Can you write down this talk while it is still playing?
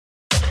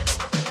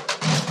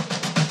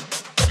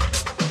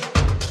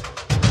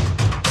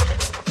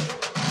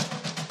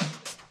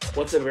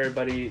What's up,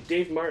 everybody?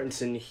 Dave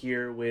Martinson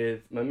here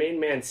with my main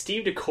man,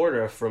 Steve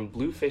DeCorda from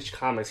Bluefish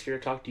Comics, here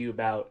to talk to you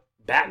about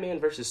Batman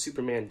vs.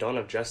 Superman: Dawn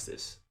of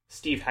Justice.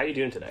 Steve, how you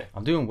doing today?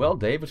 I'm doing well,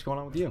 Dave. What's going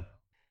on with you?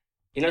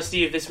 You know,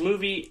 Steve, this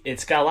movie,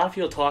 it's got a lot of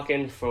people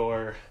talking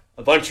for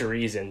a bunch of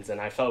reasons, and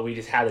I felt we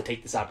just had to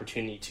take this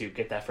opportunity to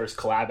get that first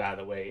collab out of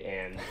the way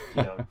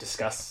and,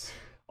 discuss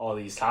all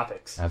these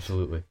topics.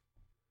 Absolutely.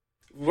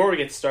 Before we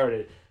get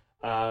started,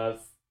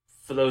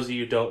 for those of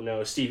you who don't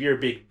know, Steve, you're a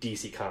big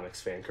DC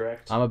Comics fan,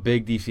 correct? I'm a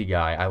big DC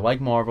guy. I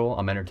like Marvel.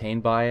 I'm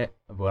entertained by it,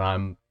 but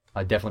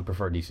I definitely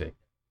prefer DC.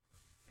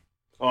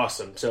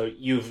 Awesome. So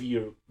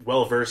you're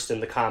well versed in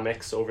the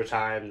comics over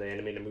time, the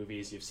animated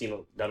movies. You've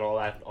done all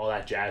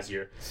that jazz.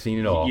 Seen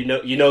it all.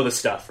 You know the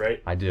stuff,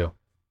 right? I do.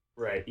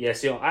 Right.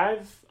 Yes.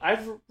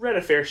 I've read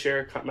my fair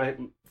share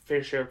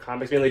of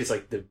comics, mainly just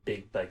like the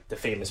big, like the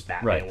famous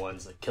Batman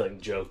ones, like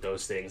Killing Joke,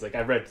 those things. Like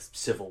I've read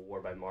Civil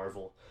War by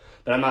Marvel,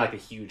 but I'm not like a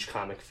huge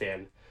comic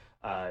fan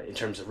in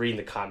terms of reading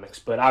the comics.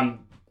 But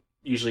I'm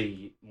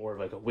usually more of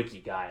like a wiki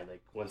guy.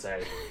 Like once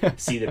I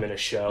see them in a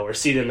show or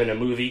see them in a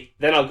movie,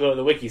 then I'll go to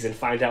the wikis and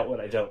find out what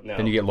I don't know.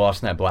 Then you get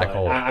lost in that black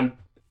hole.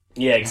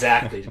 Yeah,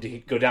 exactly. To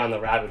go down the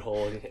rabbit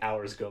hole and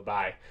hours go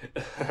by.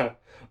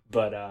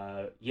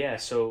 But yeah,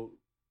 so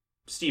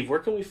Steve, where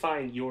can we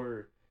find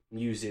your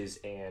muses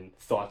and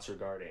thoughts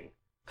regarding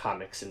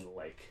comics and the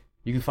like?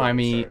 You can find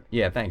me,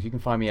 thanks. You can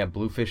find me at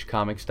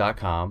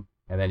bluefishcomics.com,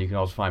 and then you can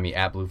also find me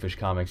at Bluefish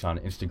Comics on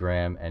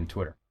Instagram and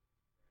Twitter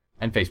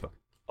and Facebook.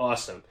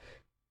 Awesome.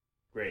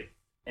 Great.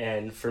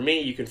 And for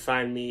me, you can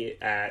find me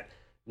at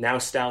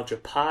Nostalgia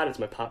Pod. It's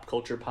my pop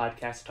culture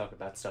podcast to talk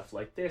about stuff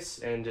like this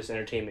and just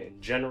entertainment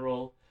in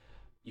general.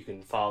 You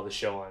can follow the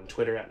show on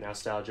Twitter at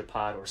Nostalgia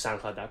Pod or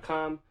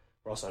SoundCloud.com.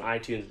 We're also on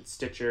iTunes and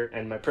Stitcher.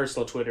 And my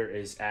personal Twitter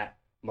is at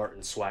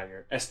Martin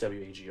Swagger,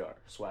 SWAGR,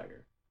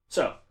 Swagger.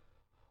 So,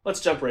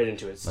 let's jump right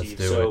into it, Steve.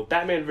 So,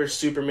 Batman vs.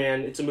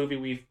 Superman, it's a movie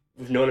we've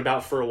known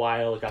about for a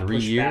while. It got 3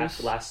 pushed years?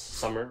 back last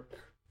summer.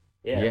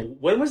 Yeah.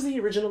 When was the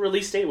original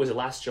release date? Was it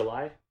last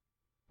July?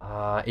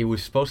 It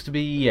was supposed to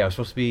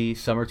be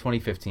summer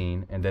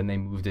 2015, and then they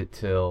moved it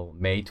till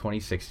May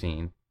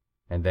 2016,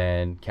 and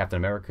then Captain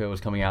America was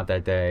coming out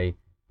that day,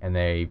 and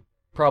they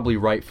probably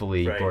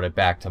rightfully brought it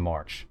back to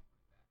March.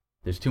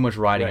 There's too much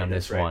riding on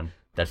this one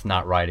that's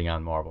not riding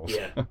on Marvel's.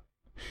 Yeah.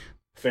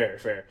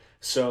 Fair.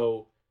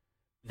 So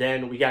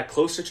then we got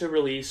closer to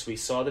release. We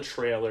saw the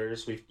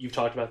trailers. You've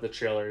talked about the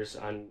trailers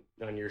on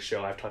your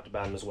show. I've talked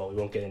about them as well. We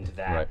won't get into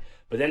that. Right.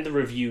 But then the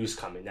reviews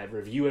come in. That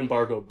review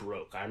embargo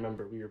broke. I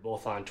remember we were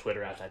both on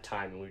Twitter at that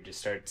time, and we just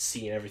started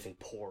seeing everything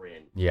pour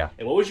in. Yeah.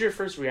 And what was your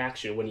first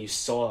reaction when you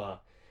saw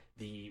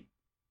the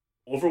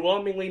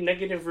overwhelmingly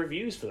negative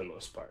reviews for the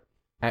most part?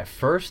 At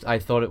first, I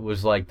thought it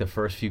was like the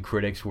first few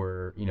critics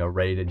were,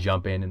 ready to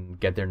jump in and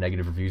get their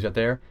negative reviews out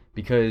there,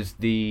 because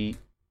the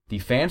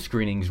fan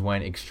screenings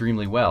went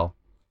extremely well,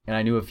 and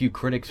I knew a few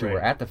critics who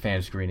were at the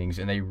fan screenings,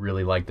 and they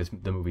really liked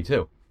the movie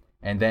too.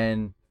 And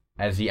then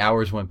as the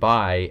hours went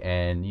by,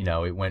 and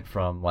it went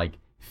from like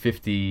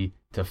 50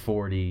 to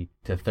 40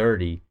 to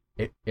 30,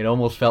 it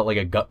almost felt like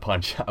a gut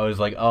punch. I was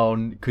like,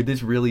 oh, could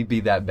this really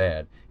be that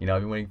bad? I've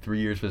been waiting 3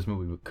 years for this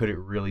movie, but could it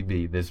really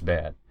be this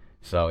bad?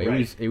 So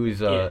it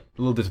was a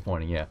little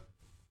disappointing, yeah.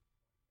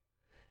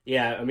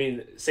 Yeah, I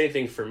mean, same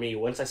thing for me.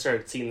 Once I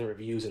started seeing the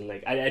reviews, and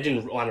like I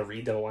didn't want to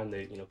read them, I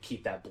wanted to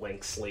keep that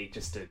blank slate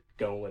just to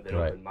go with an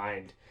open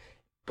mind.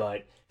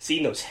 But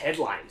seeing those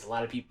headlines, a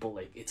lot of people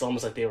it's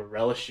almost like they were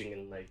relishing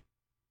and like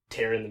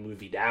tearing the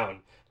movie down.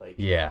 Like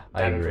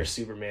Batman vs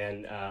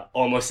Superman,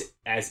 almost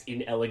as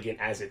inelegant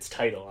as its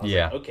title. I was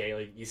like, okay,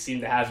 like you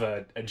seem to have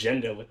an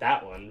agenda with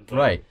that one. But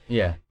right.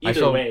 Yeah.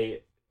 Either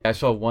way, I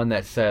saw one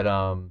that said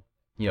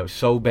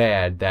so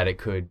bad that it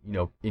could,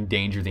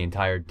 endanger the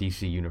entire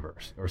DC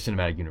universe or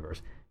cinematic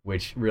universe,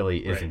 which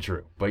really isn't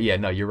true. But yeah,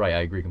 no, you're right. I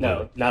agree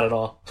completely. No, not at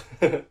all.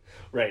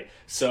 Right.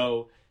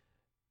 So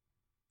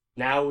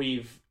now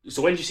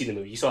so when did you see the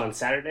movie? You saw it on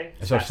Saturday?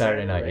 I saw it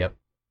Saturday night, yep.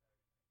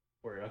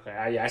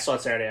 Okay. I saw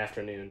it Saturday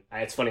afternoon.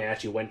 It's funny, I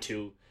actually went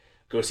to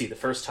go see it the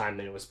first time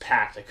and it was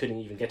packed. I couldn't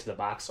even get to the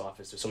box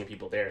office. There's so many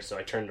people there, so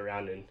I turned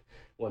around and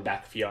went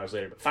back a few hours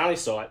later. But finally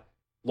saw it.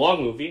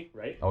 Long movie,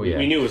 right? Oh, yeah.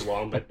 We knew it was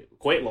long, but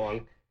quite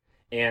long.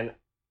 And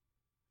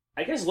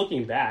I guess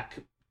looking back,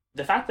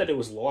 the fact that it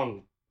was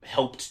long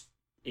helped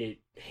it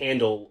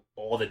handle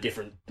all the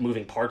different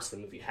moving parts the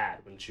movie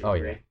had, wouldn't you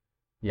agree? Yeah.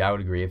 Yeah, I would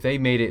agree. If they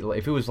made it,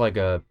 if it was like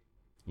a,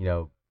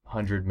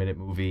 100-minute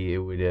movie,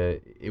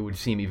 it would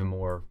seem even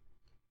more,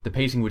 the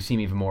pacing would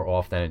seem even more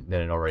off than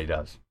it already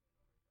does.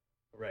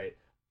 Right.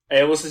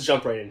 And let's just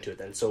jump right into it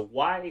then. So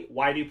why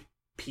do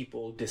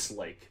people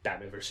dislike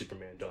Batman vs.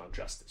 Superman: Dawn of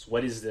Justice?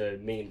 What is the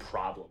main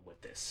problem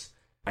with this?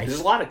 There's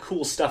a lot of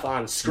cool stuff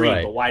on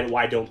screen, but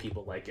why don't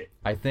people like it?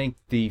 I think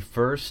the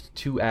first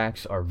two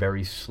acts are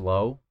very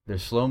slow. They're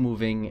slow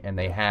moving, and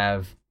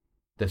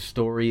the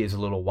story is a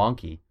little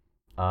wonky.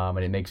 And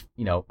it makes,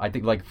 I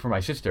think like for my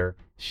sister,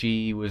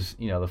 she was,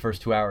 the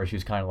first 2 hours she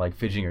was kind of like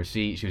fidgeting her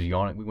seat. She was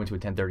yawning. We went to a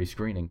 10:30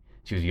 screening.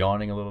 She was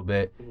yawning a little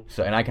bit.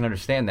 So, and I can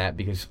understand that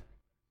because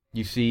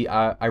You see,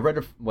 I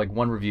read like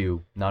one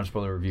review,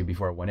 non-spoiler review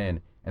before I went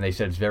in, and they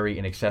said it's very Right.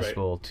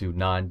 inaccessible to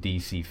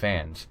non-DC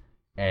fans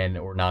and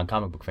or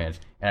non-comic book fans,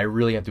 and I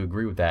really have to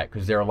agree with that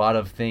because there are a lot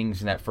of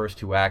things in that first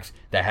two acts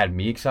that had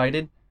me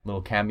excited,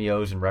 little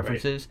cameos and Right.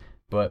 references.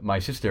 But my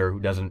sister, who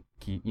doesn't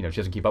keep, she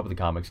doesn't keep up with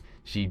the comics,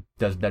 she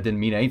does that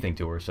didn't mean anything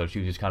to her, so she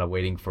was just kind of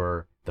waiting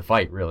for the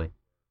fight, really.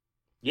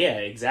 Yeah,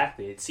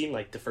 exactly. It seemed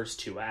like the first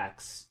two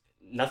acts,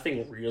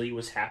 nothing really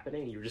was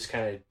happening. You were just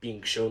kind of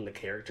being shown the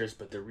characters,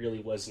 but there really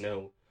was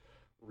no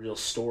real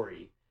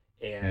story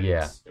and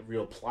Yeah, a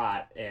real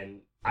plot.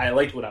 And I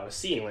liked what I was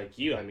seeing, like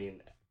you. I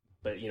mean,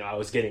 but I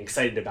was getting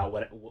excited about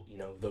what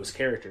those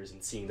characters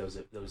and seeing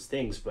those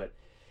things. But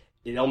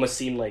it almost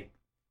seemed like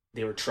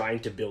they were trying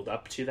to build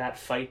up to that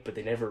fight, but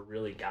they never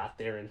really got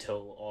there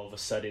until all of a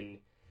sudden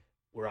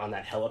we're on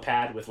that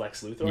helipad with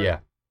Lex Luthor. yeah.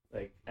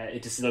 Like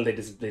it just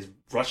they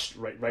rushed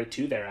right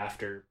to there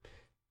after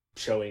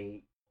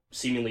showing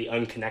seemingly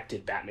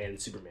unconnected Batman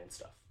and Superman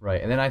stuff.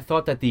 Right, and then I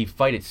thought that the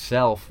fight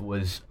itself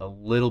was a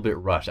little bit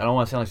rushed. I don't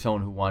want to sound like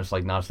someone who wants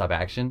like nonstop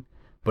action,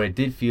 but it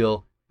did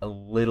feel a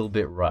little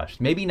bit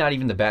rushed. Maybe not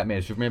even the Batman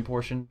and Superman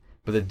portion,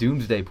 but the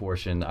Doomsday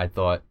portion, I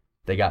thought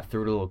they got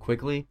through it a little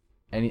quickly.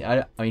 And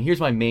I mean, here's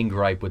my main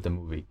gripe with the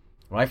movie.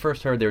 When I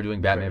first heard they were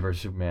doing Batman Right.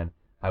 versus Superman,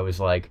 I was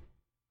like,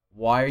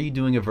 why are you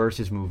doing a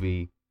versus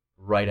movie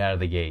right out of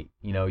the gate?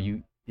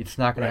 It's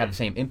not going to have Right. the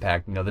same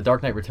impact. The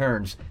Dark Knight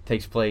Returns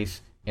takes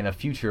place in a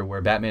future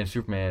where Batman and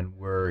Superman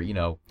were,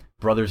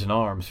 brothers in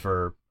arms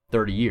for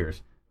 30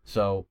 years.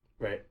 So,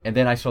 Right. and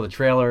then I saw the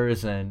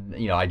trailers and,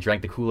 I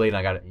drank the Kool-Aid and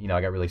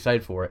I got really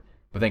excited for it.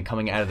 But then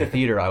coming out of the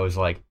theater, I was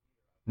like,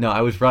 no,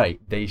 I was right.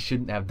 They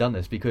shouldn't have done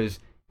this because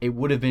it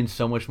would have been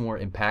so much more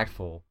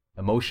impactful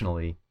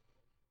emotionally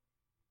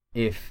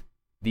if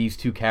these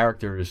two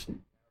characters,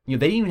 they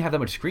didn't even have that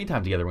much screen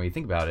time together when you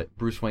think about it.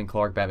 Bruce Wayne,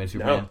 Clark, Batman, No.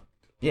 Superman.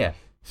 Yeah.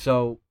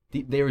 So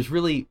there was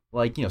really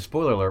like,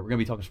 spoiler alert. We're gonna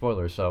be talking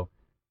spoilers. So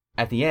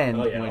at the Oh end,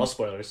 yeah, all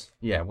spoilers.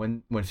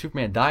 when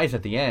Superman dies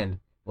at the end,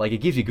 like it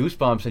gives you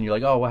goosebumps and you're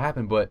like, oh, what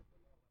happened? But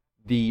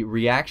the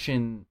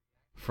reaction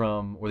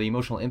from or the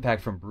emotional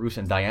impact from Bruce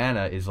and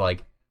Diana is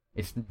like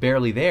it's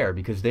barely there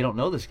because they don't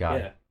know this guy.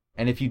 Yeah.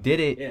 And if you did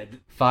it Yeah.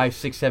 5,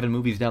 6, 7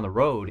 movies down the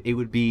road, it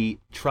would be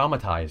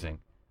traumatizing.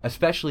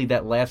 Especially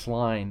that last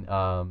line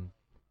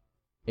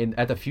in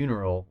at the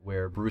funeral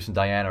where Bruce and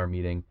Diana are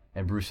meeting,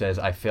 and Bruce says,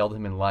 "I failed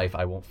him in life.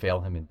 I won't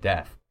fail him in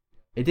death."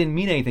 It didn't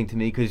mean anything to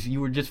me because you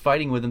were just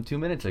fighting with him 2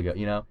 minutes ago.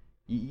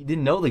 You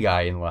didn't know the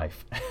guy in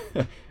life,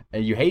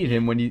 and you hated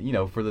him when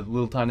for the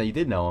little time that you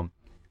did know him.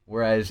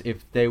 Whereas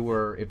if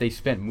they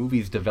spent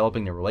movies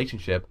developing their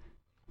relationship,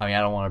 I mean, I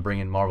don't want to bring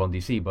in Marvel and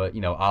DC, but a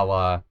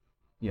la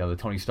the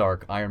Tony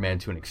Stark Iron Man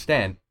to an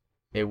extent,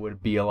 it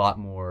would be a lot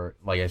more.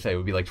 Like I said, it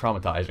would be like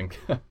traumatizing.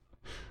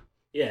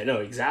 Yeah. No.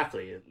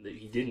 Exactly.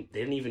 They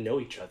didn't even know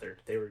each other.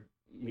 They were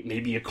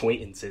maybe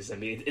acquaintances. I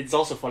mean, it's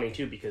also funny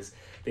too because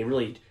they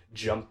really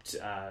jumped.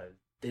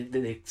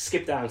 They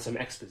skipped down some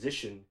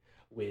exposition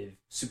with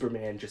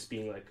Superman just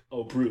being like,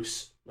 "Oh,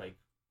 Bruce, like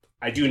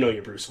I do know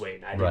you're Bruce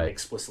Wayne. I didn't Right.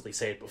 explicitly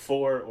say it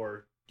before,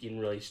 or you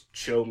didn't really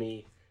show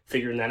me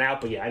figuring that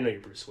out, but yeah, I know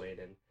you're Bruce Wayne."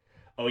 And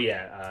oh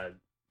yeah,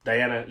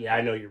 Diana, yeah,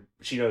 I know you're.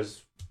 She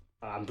knows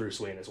I'm Bruce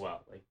Wayne as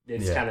well. Like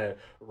it's Yeah. kind of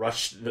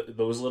rushed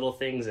those little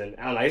things, and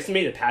I don't know. I just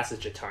made the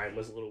passage of time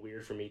was a little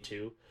weird for me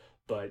too,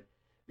 but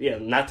yeah,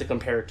 not to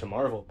compare it to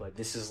Marvel, but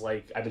this is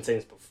like I've been saying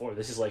this before.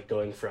 This is like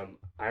going from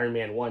Iron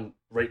Man 1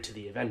 right to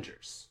the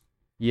Avengers.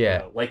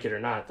 Yeah. Like it or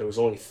not, there was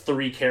only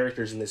three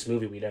characters in this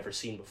movie we'd ever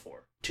seen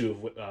before.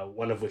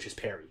 One of which is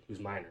Perry, who's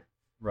minor.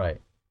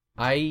 Right.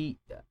 I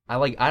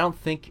I don't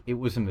think it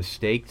was a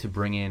mistake to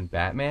bring in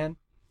Batman.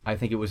 I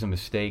think it was a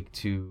mistake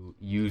to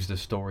use the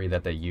story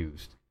that they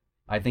used.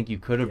 I think you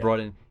could have Yeah, brought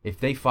in if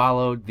they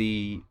followed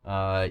the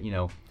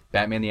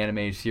Batman the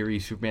animated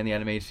series, Superman the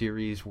animated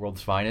series,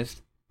 World's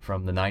Finest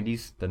from the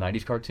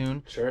 90s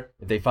cartoon. sure.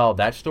 If they followed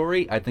that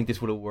story, I think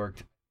this would have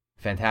worked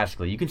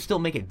fantastically. You can still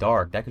make it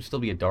dark. That could still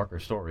be a darker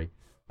story.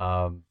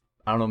 I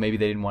don't know. Maybe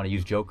they didn't want to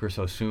use Joker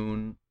so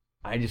soon.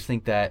 I just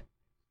think that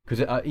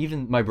because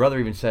even my brother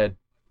even said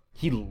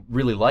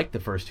really liked the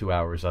first 2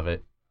 hours of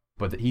it,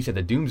 but he said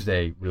the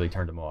Doomsday really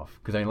turned him off.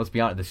 Because I mean, let's be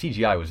honest, the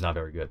CGI was not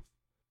very good.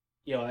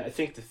 I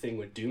think the thing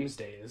with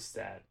Doomsday is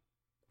that,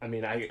 I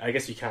mean, I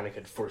guess we kind of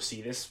could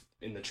foresee this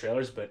in the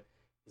trailers, but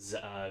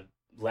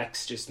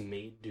Lex just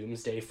made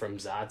Doomsday from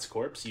Zod's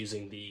corpse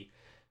using the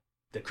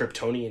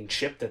Kryptonian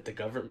chip that the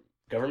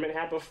government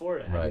had before.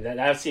 I mean, Right.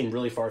 that seemed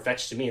really far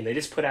fetched to me, and they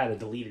just put out a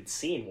deleted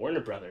scene, Warner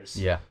Brothers,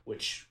 Yeah.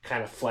 which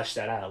kind of fleshed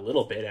that out a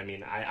little bit. I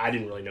mean, I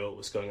didn't really know what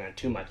was going on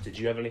too much. Did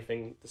you have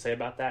anything to say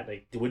about that?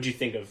 Like, what did you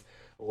think of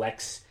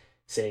Lex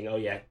saying, "Oh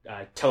yeah,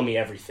 tell me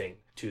everything"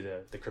 to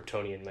the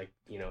Kryptonian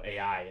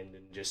AI, and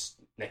then just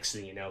next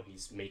thing you know,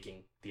 he's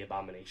making the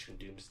Abomination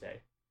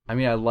Doomsday. I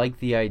mean, I like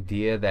the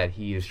idea that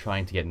he is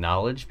trying to get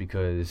knowledge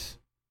because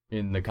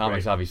in the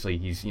comics, Right. obviously,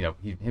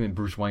 him and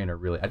Bruce Wayne are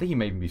really. I think he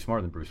may even be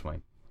smarter than Bruce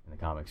Wayne in the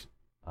comics,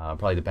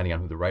 probably depending on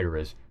who the writer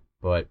is.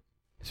 But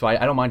so I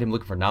don't mind him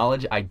looking for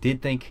knowledge. I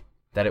did think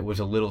that it was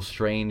a little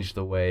strange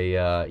the way,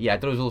 I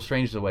thought it was a little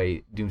strange the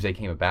way Doomsday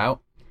came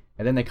about.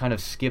 And then they kind of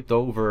skipped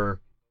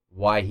over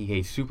why he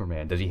hates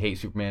Superman. Does he hate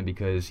Superman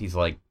because he's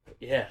like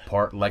Yeah.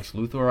 part Lex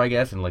Luthor, I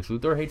guess, and Lex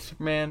Luthor hates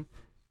Superman?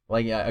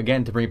 Like,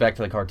 again, to bring it back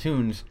to the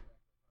cartoons,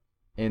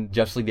 in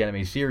Justice League the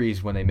Animated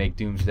Series, when they make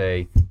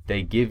Doomsday,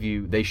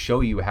 they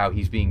show you how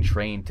he's being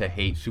trained to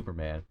hate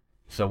Superman.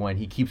 So when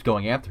he keeps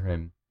going after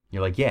him,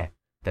 you're like, yeah,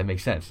 that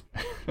makes sense.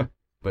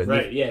 But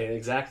Right, yeah,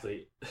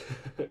 exactly.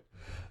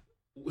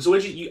 So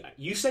what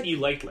you said you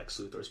liked Lex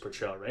Luthor's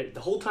portrayal, right?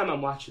 The whole time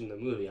I'm watching the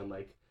movie, I'm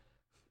like,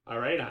 all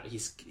right,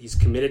 he's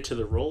committed to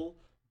the role,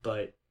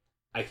 but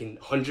I can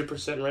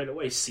 100% right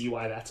away see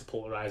why that's a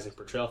polarizing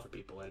portrayal for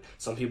people. And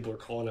some people were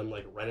calling him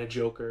like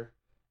Rent-A-Joker.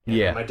 And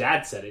Yeah. my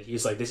dad said it.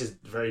 He's like, this is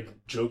very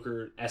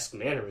Joker-esque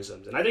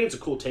mannerisms. And I think it's a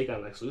cool take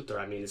on Lex Luthor.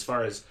 I mean, as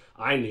far as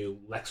I knew,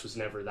 Lex was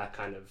never that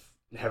kind of,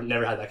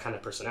 never had that kind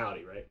of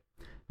personality, right?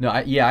 No,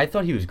 I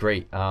thought he was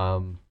great.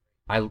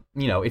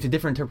 It's a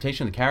different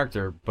interpretation of the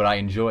character, but I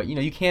enjoy.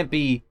 You can't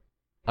be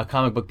a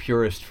comic book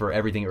purist for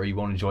everything, or you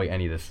won't enjoy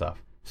any of this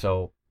stuff.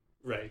 So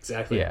Right,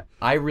 exactly. yeah,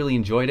 I really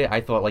enjoyed it.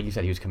 I thought, like you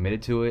said, he was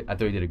committed to it. I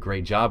thought he did a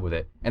great job with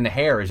it, and the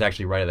hair is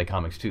actually right out of the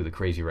comics too, the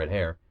crazy red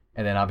hair.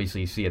 And then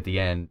obviously you see at the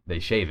end they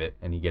shave it,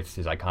 and he gets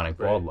his iconic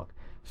bald Right. look.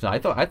 So I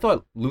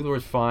thought Luthor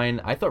was fine.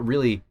 I thought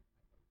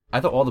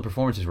all the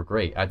performances were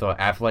great. I thought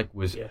Affleck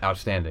was Yeah.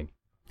 outstanding.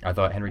 I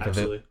thought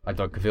Absolutely.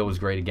 Cavill was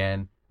great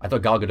again. I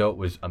thought Gal Gadot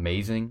was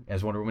amazing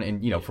as Wonder Woman,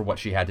 and for what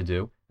she had to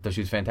do, I thought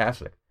she was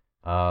fantastic.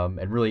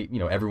 And really,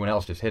 everyone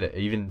else just hit it.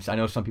 Even I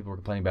know some people were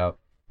complaining about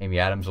Amy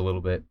Adams a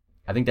little bit.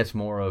 I think that's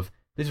more of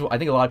this is. I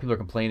think a lot of people are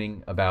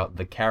complaining about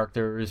the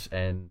characters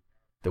and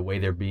the way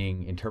they're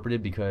being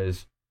interpreted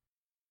because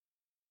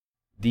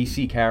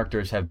DC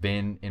characters have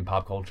been in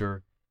pop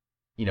culture,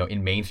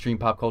 in mainstream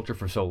pop culture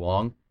for so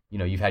long.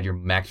 You've had your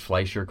Max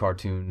Fleischer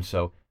cartoons,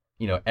 so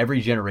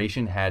every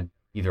generation had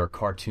either a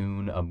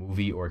cartoon, a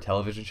movie, or a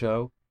television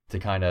show to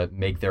kind of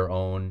make their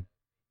own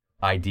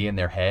idea in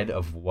their head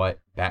of what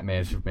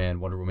Batman, Superman,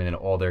 Wonder Woman, and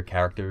all their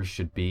characters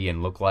should be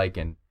and look like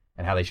and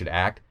how they should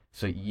act.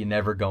 So you're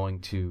never going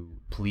to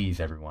please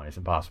everyone. It's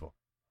impossible.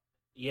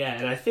 Yeah,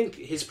 and I think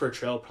his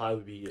portrayal would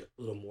probably be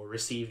a little more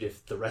received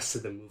if the rest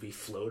of the movie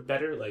flowed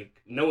better.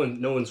 Like no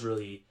one's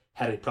really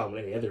had any problem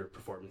with any other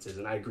performances,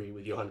 and I agree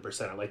with you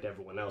 100%. I liked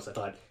everyone else. I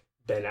thought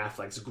Ben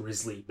Affleck's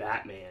grisly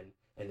Batman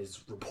and his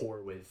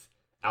rapport with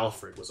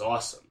Alfred was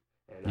awesome.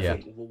 And I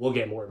think we'll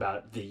get more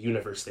about the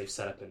universe they've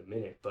set up in a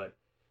minute, but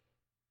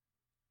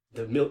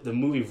the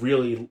movie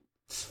really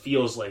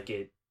feels like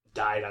it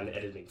died on the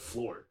editing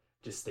floor.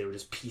 They were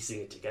just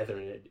piecing it together,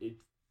 and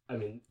I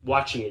mean,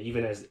 watching it,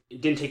 even as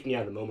it didn't take me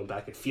out of the moment, but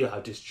I could feel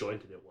how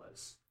disjointed it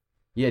was.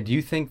 Yeah, do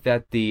you think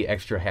that the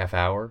extra half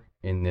hour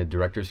in the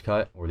director's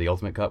cut or the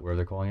ultimate cut, whatever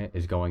they're calling it,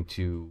 is going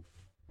to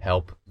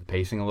help the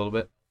pacing a little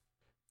bit?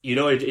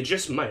 It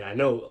just might. I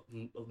know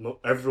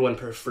everyone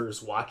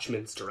prefers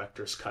Watchmen's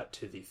director's cut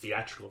to the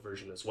theatrical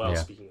version as well, Yeah.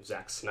 speaking of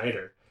Zack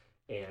Snyder,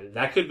 and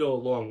that could go a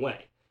long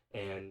way.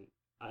 And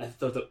I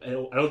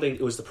don't think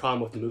it was the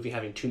problem with the movie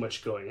having too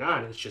much going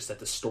on. It's just that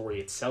the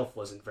story itself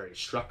wasn't very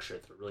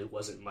structured. There really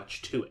wasn't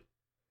much to it.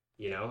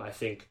 I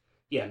think,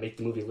 make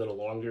the movie a little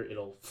longer.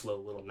 It'll flow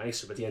a little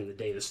nicer. But at the end of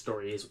the day, the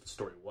story is what the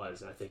story was.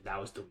 And I think that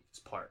was the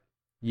weakest part.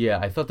 Yeah,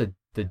 I thought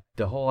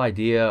the whole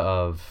idea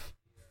of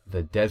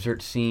the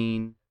desert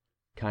scene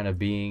kind of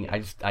being, I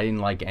didn't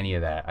like any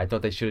of that. I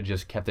thought they should have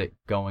just kept it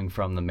going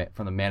from the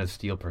Man of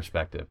Steel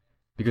perspective.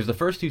 Because the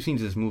first two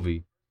scenes of this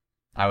movie,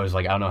 I was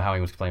like, I don't know how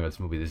anyone's complaining about this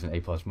movie. This is an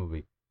A+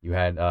 movie. You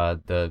had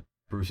the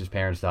Bruce's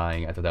parents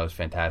dying. I thought that was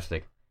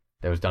fantastic.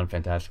 That was done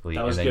fantastically.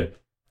 That was good.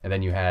 And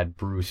then you had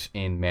Bruce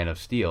in Man of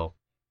Steel,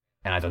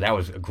 and I thought that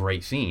was a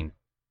great scene.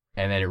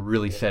 And then it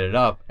really set it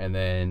up, and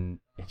then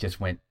it just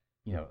went,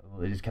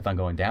 it just kept on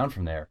going down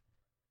from there.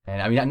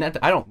 And I mean,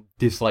 I don't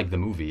dislike the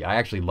movie. I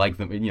actually like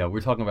them.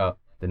 We're talking about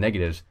the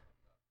negatives.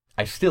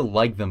 I still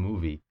like the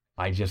movie.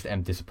 I just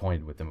am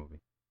disappointed with the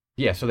movie.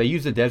 Yeah, so they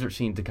used the desert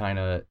scene to kind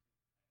of,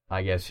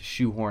 I guess,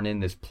 shoehorn in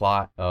this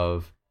plot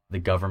of the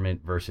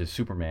government versus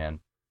Superman.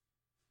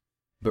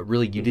 But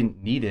really, you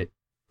didn't need it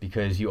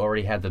because you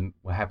already had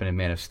what happened in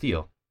Man of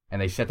Steel.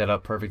 And they set that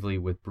up perfectly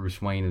with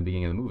Bruce Wayne in the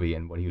beginning of the movie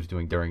and what he was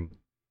doing during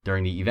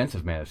the events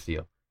of Man of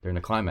Steel, during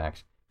the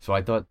climax. So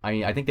I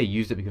think they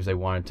used it because they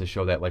wanted to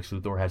show that Lex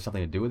Luthor had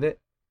something to do with it.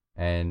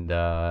 And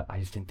I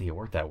just didn't think it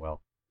worked that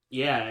well.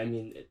 Yeah, I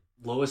mean,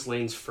 Lois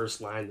Lane's first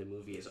line in the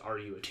movie is, "Are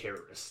you a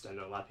terrorist?" I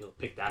know a lot of people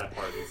pick that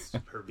apart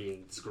as her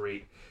being this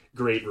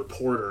great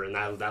reporter, and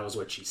that was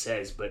what she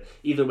says. But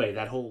either way,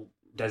 that whole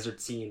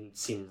desert scene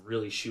seemed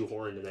really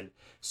shoehorned, and then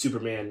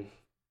Superman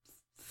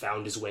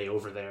found his way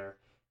over there.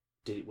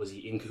 Was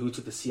he in cahoots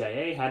with the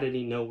CIA? How did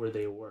he know where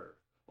they were?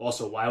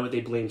 Also, why would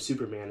they blame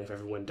Superman if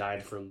everyone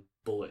died from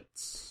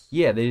bullets?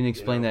 Yeah, they didn't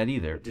explain that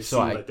either. It just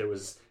seemed like it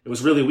was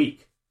really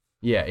weak.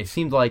 Yeah, it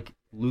seemed like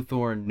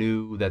Luthor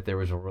knew that there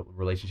was a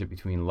relationship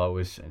between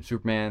Lois and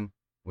Superman,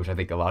 which I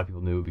think a lot of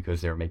people knew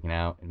because they were making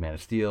out in Man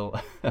of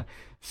Steel.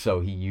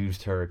 So he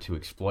used her to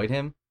exploit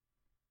him.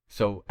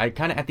 So I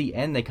kind of at the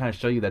end they kind of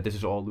show you that this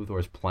is all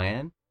Luthor's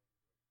plan,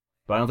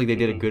 but I don't think they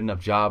did a good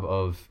enough job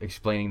of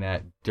explaining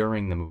that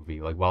during the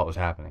movie, like while it was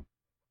happening.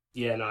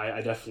 Yeah, no,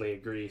 I definitely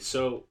agree.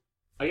 So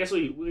I guess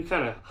we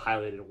kind of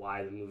highlighted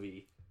why the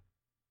movie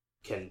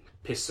can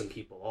piss some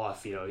people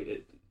off.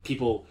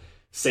 People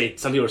say,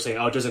 some people are saying,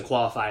 oh, it doesn't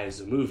qualify as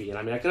a movie. And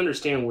I mean, I can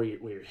understand where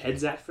your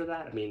head's at for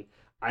that. I mean,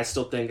 I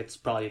still think it's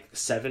probably like a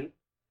 7,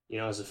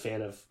 as a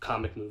fan of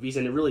comic movies.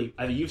 And it really,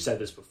 I mean, you've said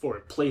this before,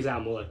 it plays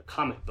out more like a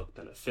comic book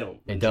than a film.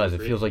 It does.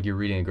 It feels like you're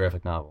reading a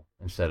graphic novel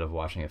instead of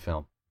watching a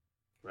film.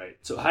 Right.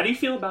 So how do you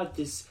feel about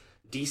this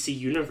DC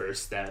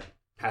universe that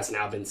has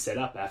now been set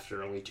up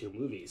after only 2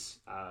 movies?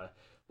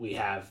 We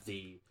have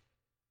the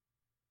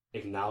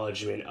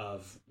acknowledgement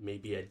of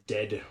maybe a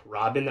dead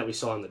Robin that we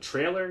saw in the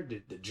trailer.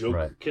 Did the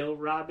Joker kill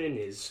Robin?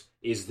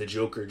 Is the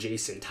Joker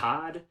Jason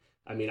Todd?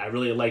 I mean, I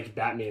really liked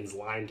Batman's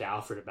line to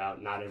Alfred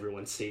about not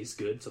everyone stays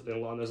good, something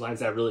along those lines.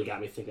 That really got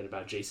me thinking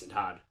about Jason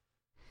Todd.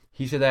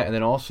 He said that, and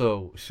then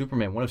also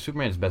Superman. One of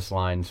Superman's best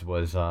lines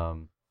was,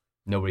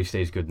 "Nobody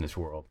stays good in this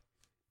world."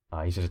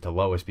 He says it to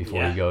Lois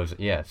before he goes.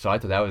 Yeah, so I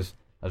thought that was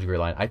a great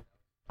line.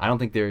 I don't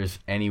think there's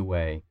any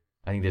way.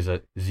 I think there's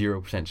a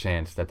 0%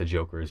 chance that the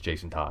Joker is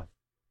Jason Todd.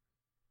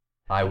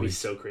 That would be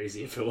so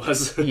crazy if it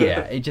was.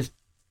 Yeah,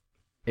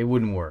 it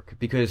wouldn't work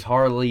because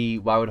Harley.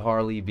 Why would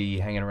Harley be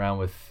hanging around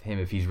with him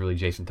if he's really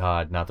Jason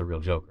Todd, not the real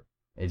Joker?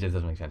 It just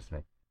doesn't make sense to me.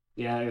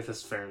 Yeah, I guess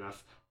that's fair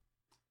enough.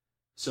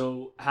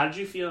 So, how did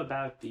you feel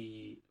about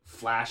the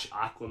Flash,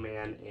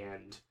 Aquaman,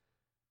 and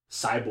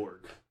Cyborg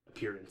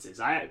appearances?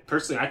 I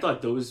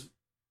thought those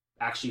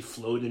actually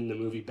flowed in the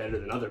movie better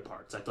than other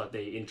parts. I thought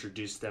they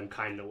introduced them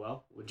kind of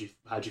well.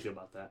 How'd you feel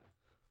about that?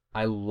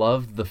 I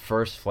loved the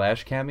first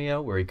Flash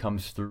cameo where he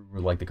comes through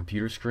like the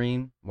computer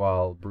screen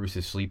while Bruce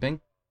is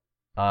sleeping.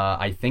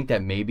 I think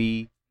that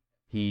maybe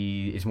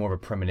he is more of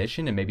a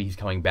premonition and maybe he's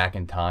coming back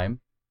in time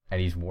and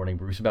he's warning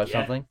Bruce about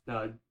something.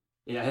 No,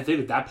 yeah, I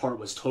think that part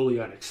was totally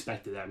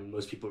unexpected. I mean,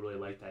 most people really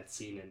like that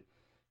scene and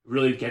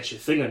really gets you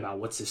thinking about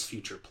what's this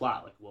future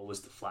plot. Like, what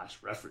was the Flash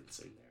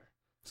referencing there?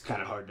 It's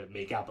kind of hard to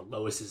make out, but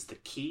Lois is the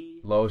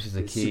key. Lois is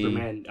the key.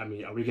 Superman, I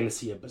mean, are we going to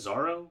see a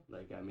Bizarro?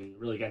 Like, I mean,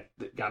 really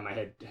got my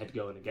head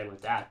going again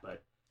with that,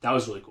 but that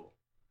was really cool.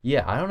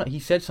 Yeah, I don't know. He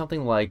said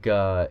something like,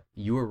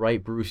 you were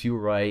right, Bruce, you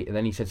were right. And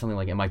then he said something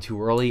like, am I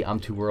too early? I'm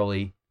too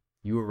early.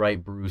 You were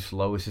right, Bruce.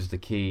 Lois is the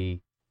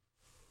key.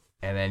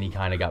 And then he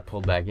kind of got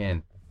pulled back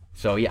in.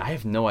 So, yeah, I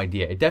have no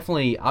idea. It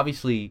definitely,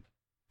 obviously,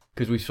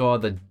 because we saw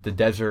the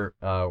desert,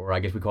 or I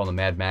guess we call him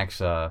the Mad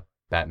Max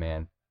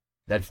Batman.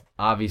 That's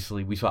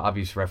obviously, we saw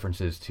obvious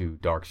references to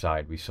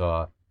Darkseid. We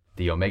saw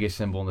the Omega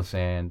symbol in the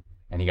sand,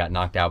 and he got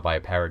knocked out by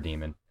a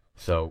parademon.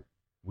 So,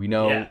 we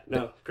know... Yeah,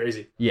 no,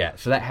 crazy. Yeah,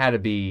 so that had to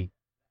be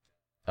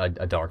a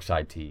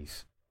Darkseid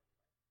tease.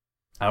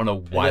 I don't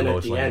know why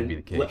Lois Lane would be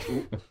the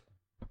key.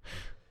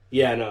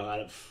 Yeah,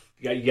 no,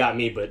 you got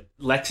me, but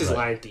Lex's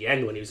line at the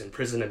end when he was in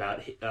prison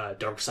about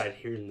Darkseid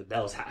hearing the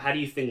bells, how do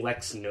you think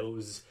Lex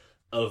knows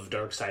of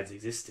Darkseid's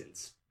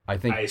existence? I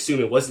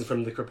assume it wasn't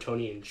from the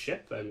Kryptonian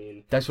ship. I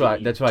mean, that's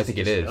what I think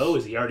it is. Oh,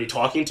 is he already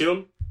talking to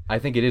him? I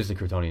think it is the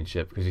Kryptonian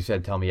ship because he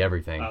said, "Tell me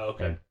everything." Oh,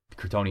 okay. And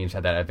Kryptonians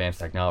had that advanced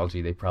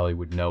technology; they probably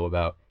would know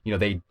about.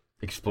 They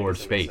explored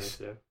space,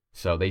 sense, yeah.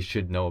 So they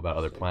should know about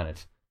other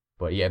planets.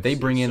 But yeah, if they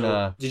bring in,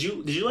 did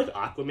you like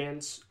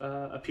Aquaman's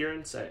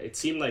appearance? It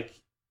seemed like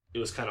it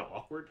was kind of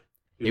awkward.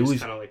 He was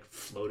kind of like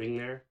floating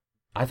there.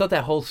 I thought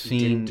that whole scene...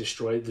 He didn't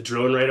destroy the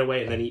drone right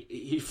away, and then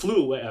he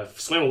flew away,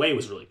 swam away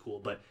was really cool,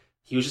 but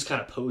he was just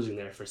kind of posing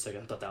there for a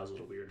second. I thought that was a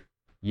little weird.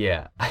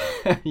 Yeah.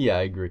 Yeah,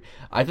 I agree.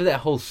 I thought that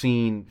whole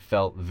scene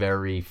felt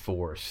very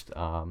forced,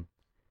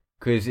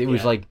 because it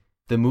was like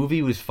the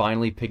movie was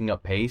finally picking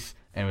up pace,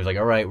 and it was like,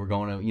 all right, we're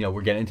going to,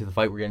 we're getting into the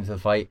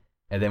fight,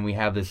 and then we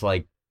have this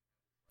like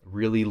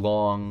really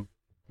long,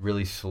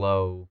 really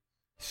slow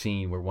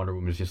scene where Wonder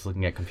Woman is just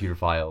looking at computer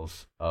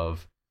files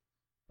of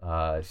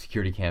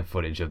security cam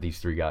footage of these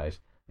 3 guys.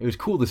 It was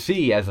cool to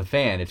see as a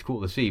fan. It's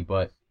cool to see,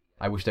 but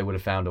I wish they would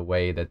have found a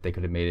way that they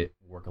could have made it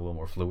work a little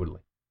more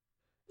fluidly.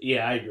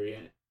 Yeah, I agree.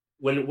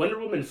 When Wonder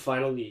Woman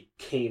finally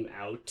came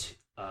out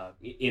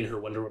in her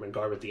Wonder Woman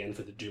garb at the end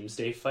for the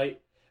Doomsday fight,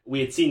 we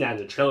had seen that in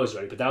the trailers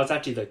already, but that was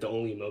actually like the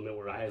only moment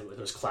where I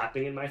was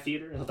clapping in my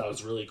theater. I thought that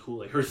was really cool.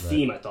 Like her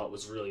theme, I thought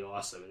was really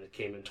awesome, and it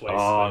came in twice.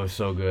 Oh, it was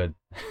so good.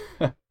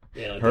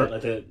 Yeah,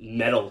 like the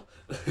metal.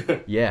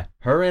 Yeah,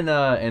 her and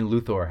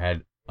Luthor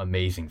had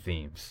amazing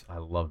themes. I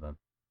love them.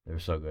 They were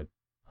so good.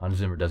 Hans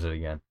Zimmer does it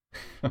again.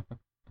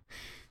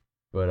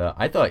 But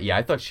I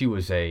thought she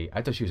was a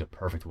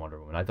perfect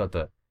Wonder Woman. I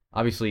thought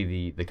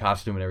obviously the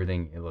costume and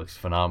everything, it looks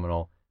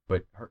phenomenal.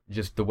 But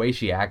just the way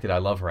she acted, I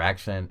love her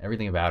accent,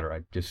 everything about her.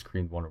 I just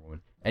screamed Wonder Woman.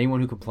 Anyone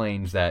who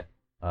complains that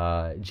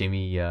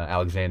Jamie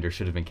Alexander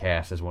should have been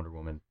cast as Wonder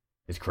Woman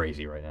is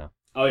crazy right now.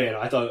 Oh yeah, no,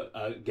 I thought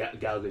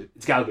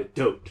it's Gal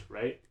Gadot,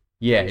 right?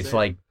 Yeah, it's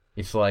like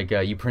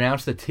you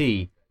pronounce the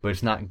T, but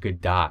it's not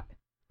Gadot.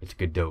 It's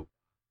Gadot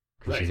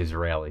because she's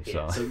Israeli.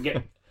 Yeah, so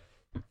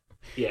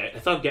yeah, I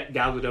thought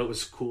Gal Gadot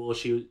was cool.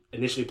 She was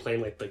initially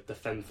playing like the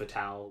femme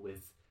fatale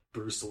with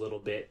Bruce a little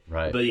bit.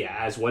 Right. But yeah,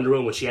 as Wonder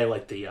Woman, when she had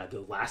like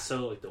the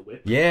lasso, like the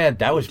whip. Yeah,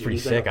 that was pretty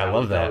Doomsday, sick. I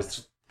love that.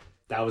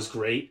 That was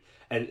great,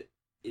 and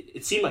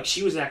it seemed like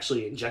she was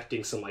actually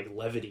injecting some like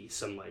levity,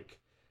 some like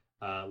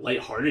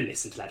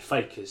lightheartedness into that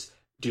fight because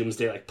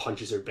Doomsday like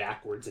punches her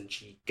backwards and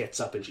she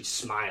gets up and she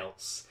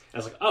smiles. And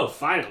I was like, oh,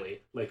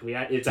 finally! Like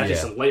it's actually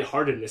some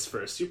lightheartedness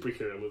for a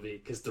superhero movie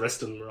because the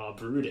rest of them were all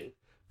brooding.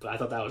 But I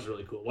thought that was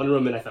really cool. Wonder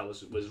Woman, I thought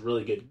was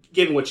really good,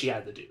 given what she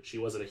had to do. She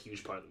wasn't a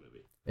huge part of the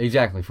movie.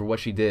 Exactly, for what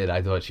she did,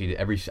 I thought she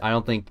did I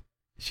don't think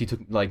she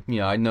took like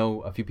I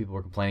know a few people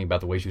were complaining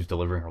about the way she was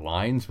delivering her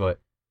lines, but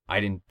I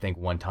didn't think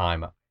one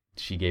time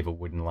she gave a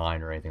wooden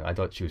line or anything. I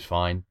thought she was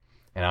fine,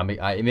 and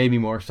it made me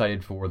more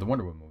excited for the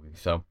Wonder Woman movie.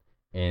 So,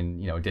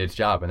 and it did its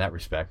job in that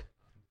respect.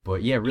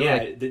 But yeah, really,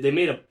 yeah,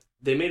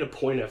 they made a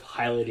point of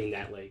highlighting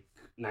that like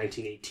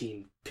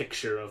 1918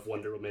 picture of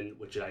Wonder Woman,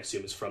 which I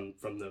assume is from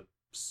the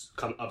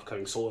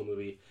upcoming Solo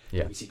movie.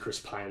 Yeah, you see Chris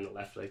Pine on the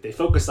left. Like they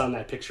focused on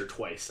that picture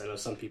twice. I know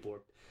some people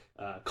were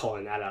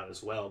calling that out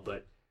as well.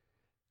 But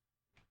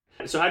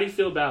so, how do you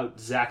feel about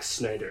Zack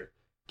Snyder,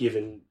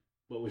 given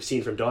what we've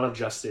seen from Dawn of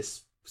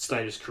Justice,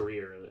 Snyder's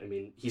career? I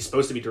mean, he's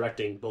supposed to be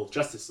directing both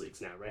Justice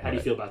Leagues now, right? How do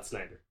you feel about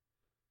Snyder?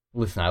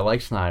 Listen, I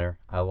like Snyder.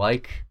 I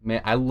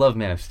love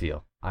Man of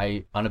Steel.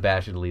 I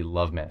unabashedly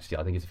love Man of Steel.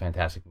 I think it's a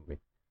fantastic movie.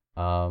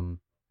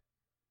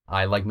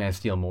 I like Man of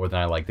Steel more than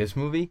I like this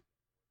movie.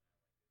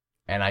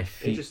 And I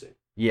feel interesting.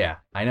 Yeah,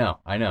 I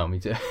know. Me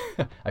too.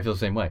 I feel the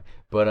same way.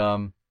 But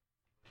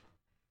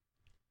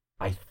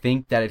I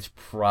think that it's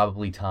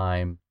probably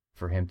time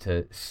for him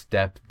to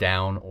step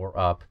down or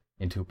up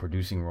into a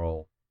producing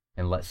role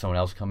and let someone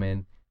else come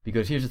in.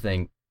 Because here's the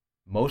thing,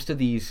 most of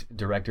these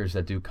directors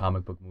that do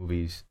comic book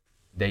movies,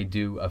 they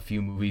do a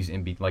few movies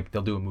like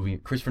they'll do a movie.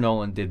 Christopher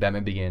Nolan did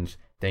Batman Begins,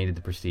 then he did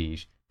The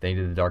Prestige, then he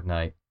did The Dark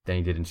Knight, then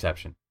he did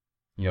Inception.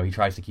 He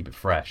tries to keep it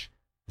fresh.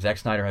 Zack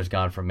Snyder has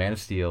gone from Man of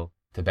Steel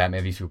to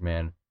Batman v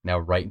Superman, now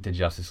right into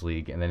Justice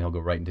League, and then he'll go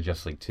right into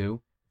Justice League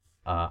 2.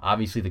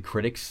 Obviously, the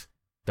critics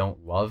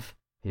don't love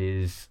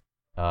his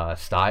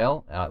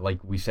style.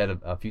 Like we said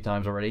a few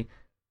times already,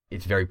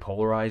 it's very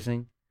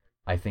polarizing.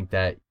 I think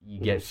that you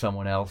get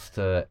someone else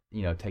to,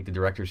 take the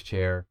director's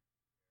chair.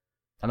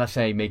 I'm not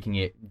saying making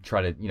it,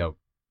 try to,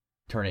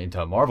 turn it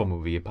into a Marvel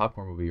movie, a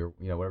popcorn movie, or,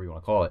 whatever you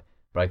want to call it.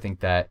 But I think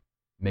that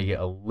make it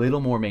a little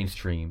more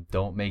mainstream.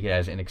 Don't make it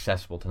as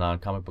inaccessible to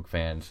non-comic book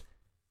fans.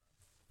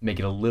 Make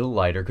it a little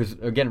lighter. Because,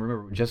 again,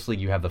 remember, Justice League,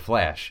 you have the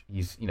Flash.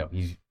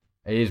 It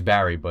is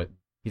Barry, but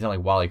he's not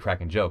like Wally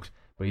cracking jokes.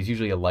 But he's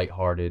usually a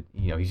lighthearted,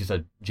 he's just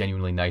a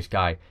genuinely nice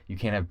guy. You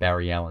can't have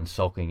Barry Allen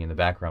sulking in the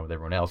background with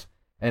everyone else.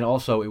 And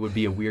also, it would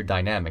be a weird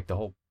dynamic.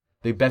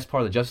 The best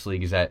part of the Justice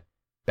League is that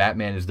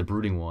Batman is the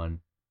brooding one,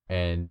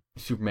 and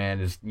Superman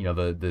is,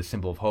 the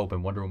symbol of hope,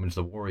 and Wonder Woman is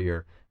the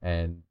warrior,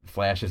 and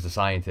Flash is the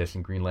scientist,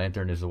 and Green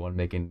Lantern is the one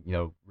making,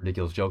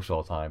 ridiculous jokes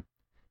all the time.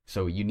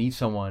 So you need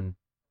someone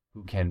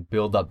who can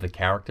build up the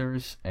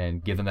characters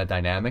and give them that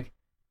dynamic.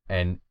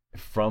 And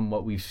from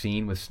what we've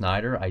seen with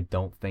Snyder, I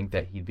don't think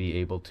that he'd be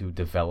able to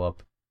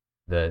develop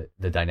the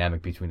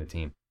dynamic between the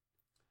team.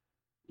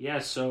 Yeah,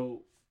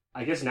 so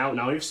I guess now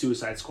we have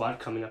Suicide Squad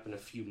coming up in a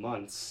few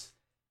months.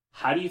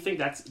 How do you think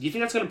that's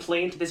going to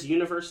play into this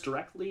universe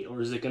directly,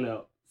 or is it going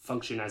to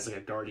function as like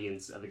a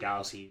Guardians of the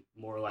Galaxy,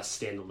 more or less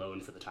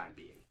standalone for the time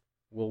being?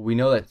 Well, we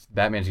know that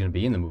Batman's going to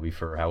be in the movie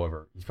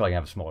however, he's probably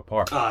going to have a smaller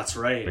part. Oh, that's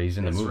right. But he's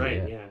in the movie.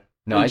 That's right, yeah.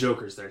 No, and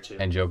Joker's there too.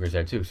 And Joker's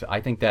there too. So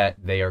I think that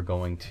they are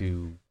going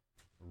to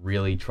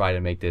really try to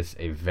make this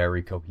a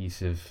very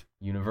cohesive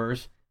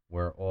universe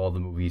where all the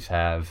movies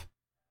have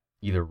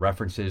either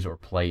references or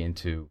play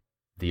into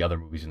the other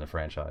movies in the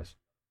franchise.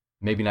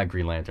 Maybe not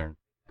Green Lantern,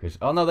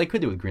 they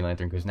could do it with Green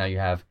Lantern because now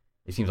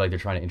it seems like they're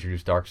trying to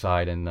introduce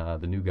Darkseid and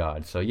the New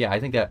God. So yeah, I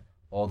think that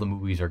all the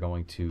movies are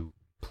going to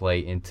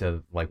play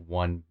into like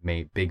one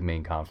big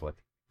main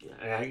conflict.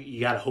 Yeah,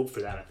 you gotta hope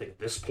for that, I think, at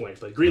this point.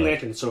 But Green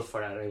Lantern's so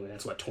far out anyway.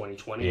 That's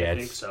 2020, yeah, I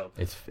think. So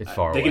it's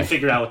far away. They can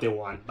figure out what they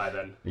want by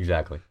then.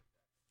 Exactly.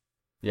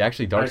 Yeah,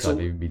 actually, Darkseid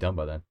may even be done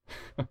by then.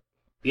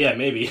 Yeah,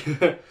 maybe.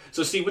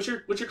 So, Steve, what's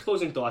your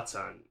closing thoughts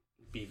on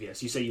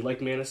BVS? You say you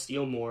like Man of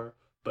Steel more,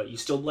 but you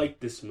still like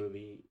this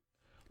movie.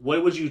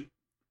 What would you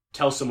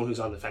tell someone who's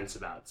on the fence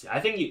about? See, I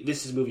think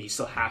this is a movie you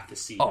still have to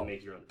see to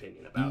make your own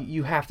opinion about.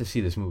 You have to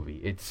see this movie.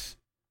 It's,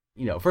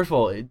 first of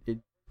all,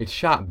 it's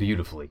shot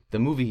beautifully. The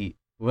movie,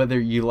 whether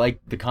you like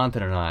the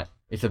content or not,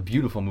 it's a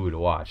beautiful movie to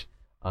watch.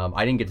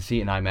 I didn't get to see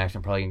it in IMAX.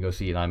 I'm probably going to go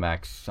see it in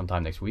IMAX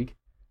sometime next week.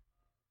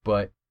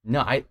 But,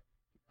 no,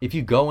 if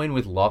you go in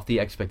with lofty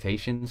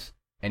expectations,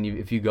 and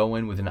if you go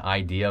in with an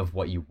idea of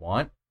what you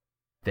want,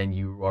 then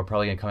you are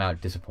probably going to come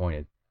out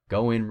disappointed.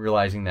 Go in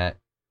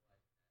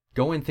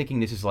thinking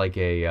this is like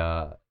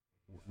a,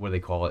 what do they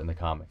call it in the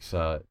comics?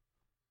 Not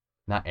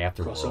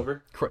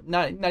Afterworld. Crossover?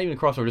 Not even a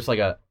crossover, just like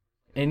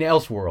an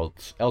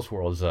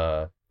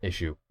Elseworlds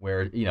issue,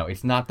 where,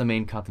 it's not the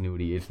main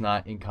continuity, it's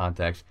not in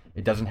context,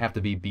 it doesn't have to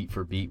be beat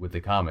for beat with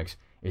the comics,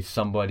 it's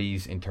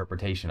somebody's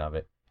interpretation of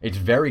it. It's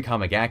very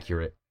comic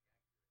accurate,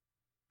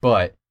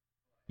 but,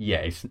 yeah,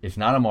 it's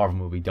not a Marvel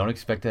movie. Don't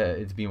expect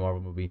it to be a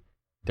Marvel movie.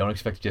 Don't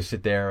expect to just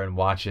sit there and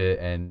watch it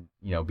and,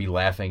 be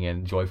laughing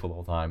and joyful the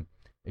whole time.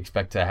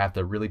 Expect to have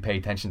to really pay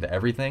attention to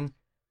everything,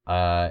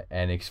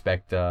 and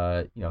expect,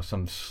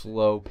 some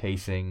slow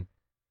pacing,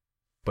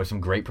 but some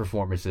great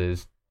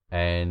performances.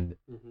 And,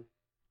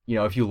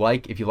 if you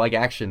like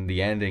action,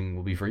 the ending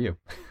will be for you.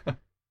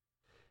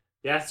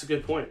 Yeah, that's a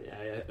good point.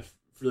 I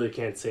really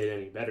can't say it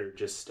any better.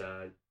 Just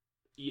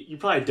you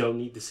probably don't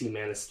need to see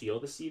Man of Steel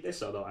to see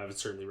this, although I would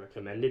certainly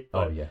recommend it.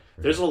 But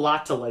there's a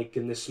lot to like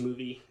in this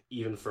movie,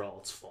 even for all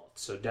its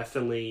faults. So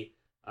definitely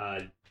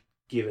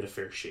give it a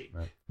fair shake.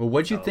 Right. Well,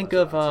 what'd you think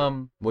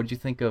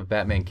of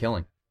Batman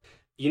Killing?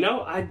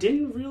 I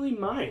didn't really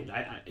mind.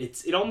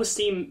 It almost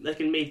seemed like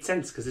it made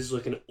sense because this is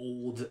like an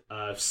old,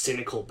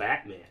 cynical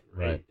Batman,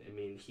 right? I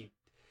mean,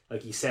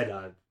 like he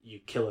said, you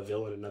kill a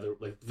villain,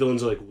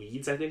 villains are like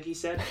weeds. I think he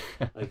said,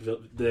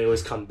 they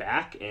always come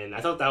back, and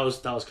I thought that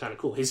was kind of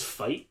cool. His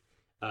fight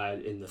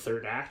in the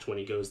third act when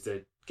he goes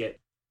to get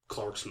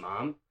Clark's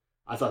mom,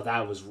 I thought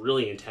that was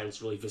really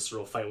intense, really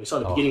visceral fight. We saw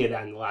the beginning of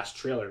that in the last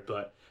trailer,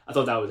 but I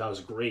thought that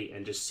was great,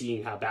 and just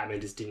seeing how Batman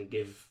just didn't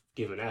give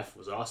an F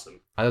was awesome.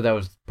 I thought that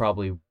was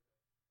probably,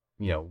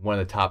 one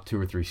of the top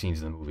 2 or 3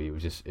 scenes in the movie.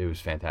 It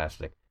was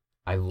fantastic.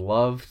 I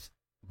loved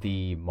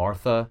the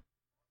Martha.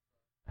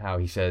 How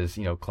he says,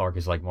 Clark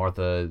is like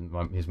Martha,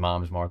 his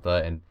mom is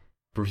Martha, and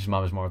Bruce's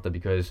mom is Martha,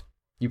 because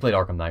you played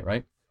Arkham Knight,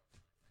 right?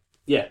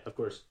 Yeah, of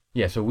course.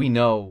 Yeah, so we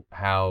know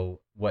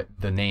what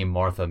the name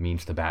Martha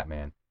means to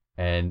Batman,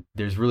 and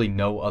there's really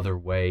no other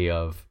way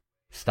of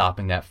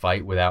stopping that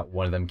fight without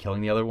one of them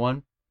killing the other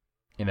one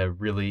in a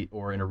really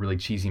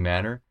cheesy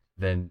manner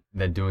than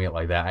doing it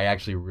like that. I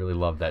actually really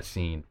love that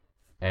scene.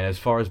 And as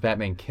far as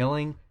Batman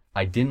Killing,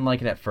 I didn't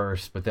like it at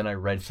first, but then I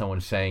read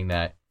someone saying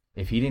that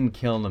if he didn't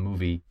kill in the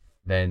movie,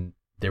 then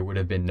there would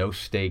have been no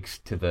stakes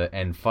to the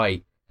end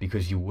fight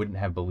because you wouldn't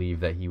have believed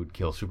that he would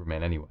kill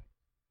Superman anyway.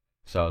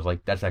 So I was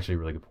like, that's actually a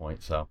really good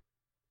point. So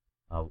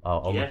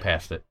I'll look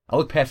past it. I'll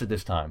look past it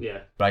this time.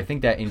 Yeah. But I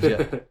think that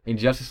in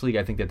Justice League,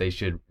 I think that they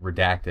should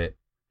redact it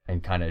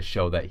and kind of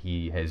show that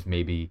he has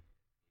maybe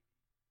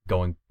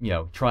trying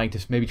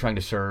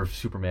to serve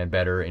Superman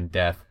better in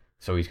death.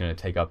 So he's going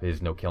to take up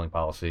his no killing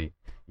policy,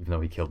 even though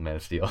he killed Man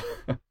of Steel.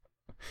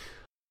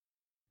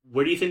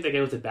 Where do you think they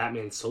go with the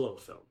Batman solo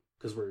film?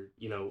 Because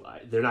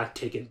they're not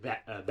taking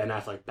Ben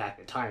Affleck back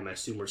in time. I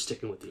assume we're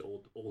sticking with the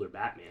older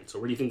Batman. So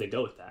where do you think they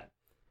go with that?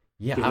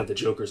 Yeah, given that the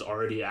Joker's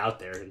already out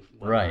there and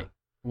whatnot. Right.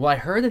 Well, I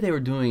heard that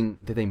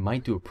they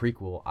might do a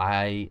prequel.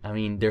 I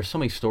mean, there's so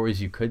many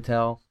stories you could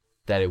tell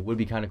that it would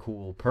be kind of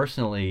cool.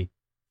 Personally,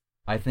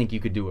 I think you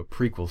could do a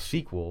prequel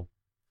sequel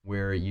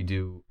where you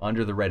do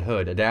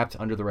adapt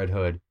Under the Red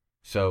Hood.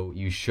 So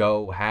you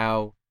show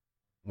how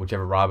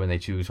whichever Robin they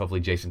choose, hopefully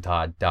Jason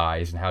Todd,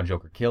 dies and how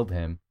Joker killed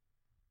him.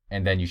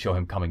 And then you show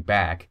him coming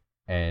back,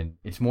 and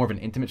it's more of an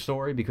intimate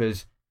story,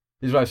 because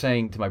this is what I was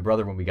saying to my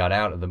brother when we got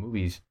out of the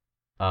movies.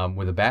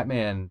 With the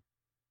Batman,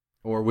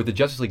 or with the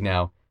Justice League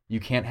now, you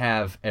can't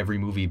have every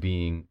movie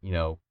being,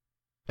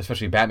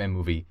 especially a Batman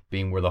movie,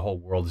 being where the whole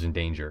world is in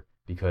danger,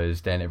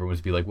 because then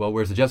everyone's be like, well,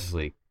 where's the Justice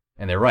League?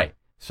 And they're right.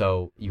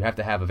 So you have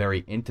to have a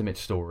very intimate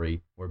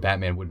story where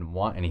Batman wouldn't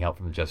want any help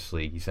from the Justice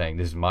League. He's saying,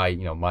 this is my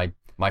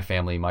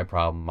family, my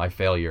problem, my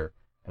failure,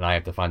 and I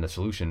have to find the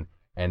solution.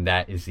 And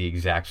that is the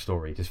exact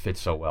story. It just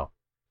fits so well.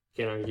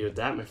 Can't argue with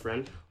that, my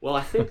friend. Well,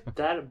 I think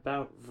that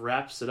about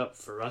wraps it up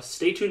for us.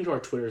 Stay tuned to our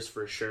Twitters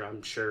for sure.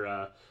 I'm sure,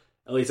 at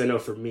least I know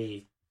for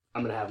me,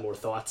 I'm going to have more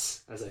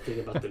thoughts as I think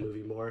about the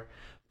movie more.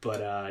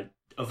 But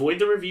avoid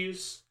the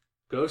reviews.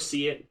 Go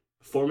see it.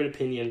 Form an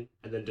opinion.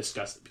 And then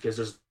discuss it. Because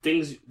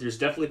there's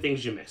definitely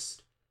things you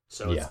missed.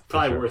 So it's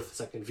probably worth a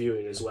second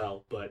viewing as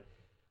well. But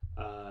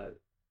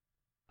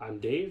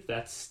I'm Dave.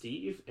 That's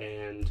Steve.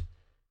 And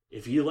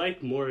if you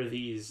like more of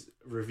these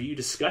review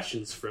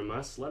discussions from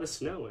us, let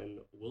us know, and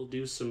we'll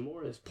do some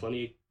more. There's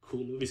plenty of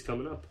cool movies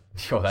coming up.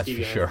 Oh, that's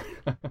Steve, for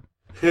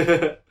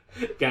sure.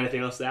 Got anything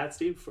else to add,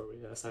 Steve, before we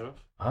sign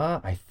off?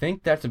 I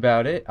think that's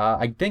about it.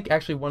 I think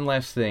actually one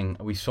last thing.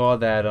 We saw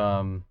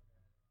that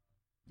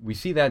we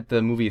see that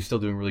the movie is still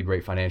doing really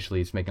great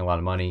financially. It's making a lot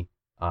of money.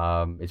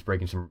 It's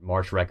breaking some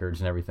March records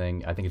and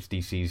everything. I think it's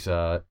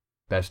DC's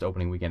best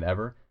opening weekend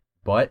ever.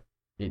 But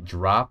it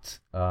dropped.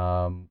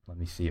 Let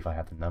me see if I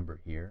have the number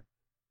here.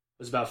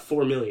 It was about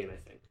 4 million, I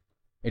think.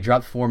 It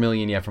dropped 4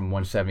 million, from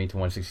 170 to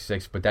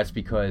 166. But that's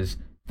because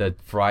the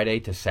Friday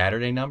to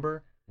Saturday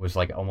number was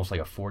almost like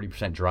a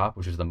 40% drop,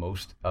 which is the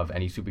most of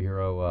any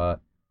superhero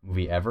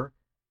movie ever.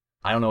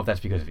 I don't know if that's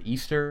because of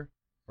Easter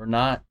or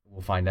not.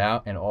 We'll find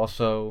out. And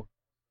also,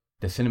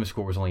 the cinema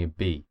score was only a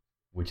B,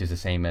 which is the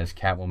same as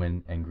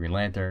Catwoman and Green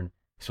Lantern.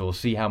 So we'll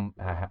see how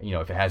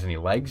if it has any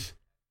legs.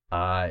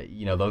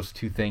 Those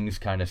two things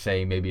kind of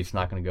say maybe it's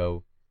not going to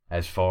go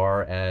as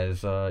far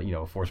as,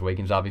 Force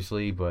Awakens,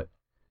 obviously, but,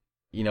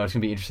 it's going to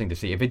be interesting to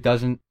see. If it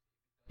doesn't,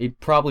 it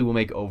probably will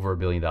make over $1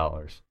 billion.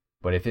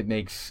 But if it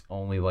makes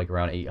only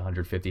around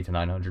 850 to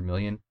 900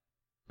 million,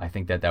 I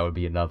think that would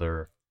be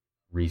another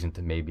reason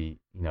to maybe,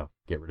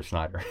 get rid of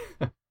Snyder.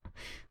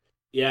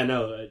 Yeah,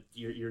 no,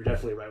 you're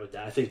definitely right with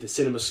that. I think the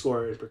cinema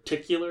score in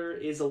particular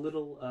is a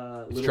little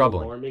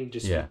troubling. alarming.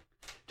 Yeah.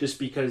 Just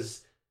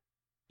because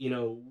we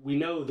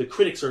know the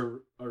critics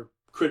are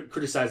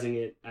criticizing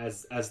it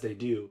as they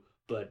do,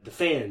 but the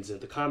fans and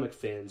the comic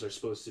fans are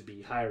supposed to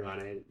be higher on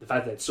it. The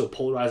fact that it's so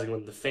polarizing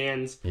when the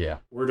fans, Yeah.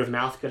 word of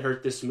mouth could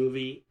hurt this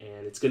movie,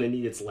 and it's going to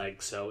need its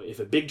legs. So if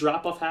a big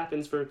drop off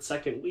happens for its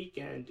second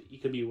weekend, you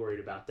could be worried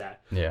about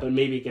that. Yeah. But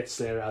maybe it gets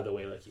snared out of the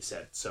way, like you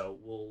said. So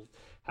we'll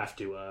have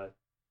to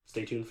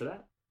stay tuned for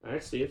that. All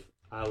right, Steve.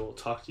 I will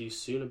talk to you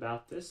soon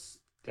about this.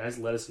 Guys,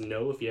 let us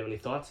know if you have any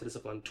thoughts. Hit us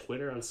up on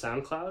Twitter, on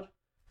SoundCloud,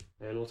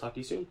 and we'll talk to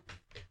you soon.